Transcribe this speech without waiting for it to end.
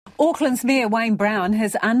Auckland's Mayor Wayne Brown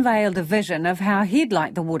has unveiled a vision of how he'd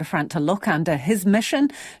like the waterfront to look under his mission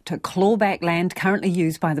to claw back land currently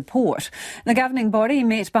used by the port. The governing body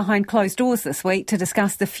met behind closed doors this week to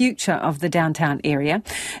discuss the future of the downtown area.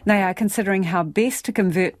 They are considering how best to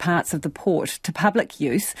convert parts of the port to public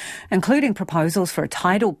use, including proposals for a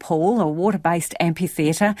tidal pool, a water-based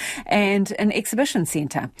amphitheatre and an exhibition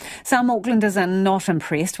centre. Some Aucklanders are not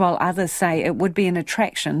impressed, while others say it would be an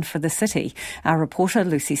attraction for the city. Our reporter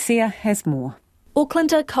Lucy Xia has more.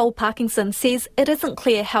 Aucklander Cole Parkinson says it isn't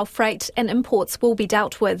clear how freight and imports will be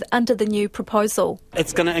dealt with under the new proposal.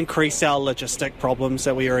 It's going to increase our logistic problems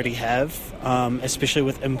that we already have, especially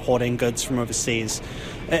with importing goods from overseas.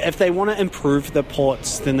 If they want to improve the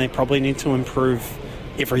ports, then they probably need to improve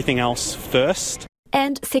everything else first.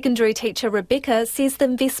 And secondary teacher Rebecca says the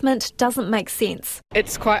investment doesn't make sense.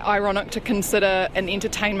 It's quite ironic to consider an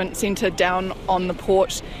entertainment centre down on the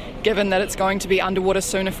port, given that it's going to be underwater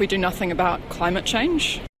soon if we do nothing about climate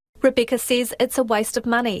change. Rebecca says it's a waste of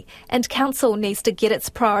money and council needs to get its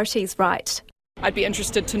priorities right. I'd be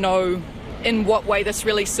interested to know in what way this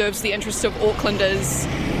really serves the interests of Aucklanders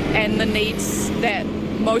and the needs that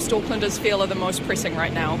most Aucklanders feel are the most pressing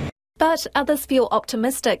right now. But others feel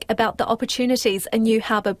optimistic about the opportunities a new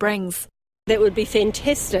harbour brings. That would be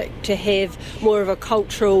fantastic to have more of a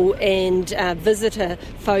cultural and visitor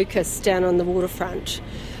focus down on the waterfront,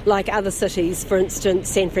 like other cities, for instance,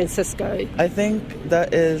 San Francisco. I think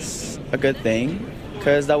that is a good thing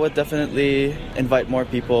because that would definitely invite more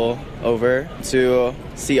people over to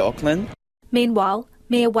see Auckland. Meanwhile,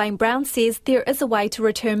 Mayor Wayne Brown says there is a way to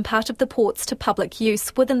return part of the ports to public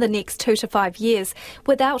use within the next 2 to 5 years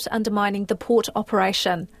without undermining the port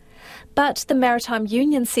operation. But the Maritime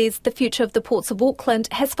Union says the future of the ports of Auckland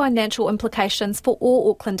has financial implications for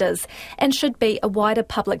all Aucklanders and should be a wider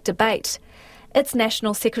public debate. Its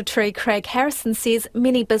National Secretary Craig Harrison says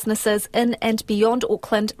many businesses in and beyond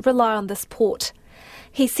Auckland rely on this port.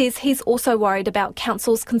 He says he's also worried about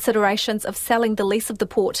Council's considerations of selling the lease of the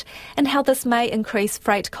port and how this may increase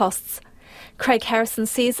freight costs. Craig Harrison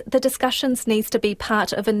says the discussions needs to be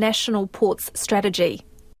part of a national ports strategy.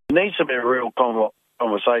 There needs to be a real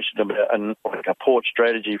conversation about a port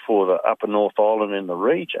strategy for the Upper North Island and the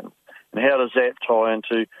region. And how does that tie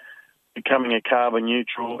into becoming a carbon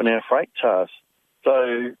neutral in our freight tasks?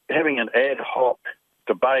 So having an ad hoc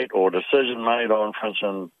debate or decision made on, for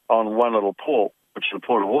instance, on one little port, which is the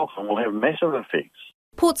Port of Auckland, will have massive effects.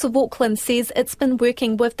 Ports of Auckland says it's been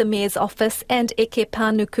working with the Mayor's office and Eke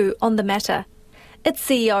Panuku on the matter. Its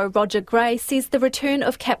CEO Roger Gray says the return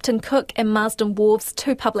of Captain Cook and Marsden Wharves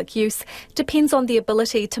to public use depends on the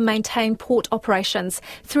ability to maintain port operations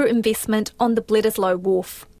through investment on the Bledisloe Wharf.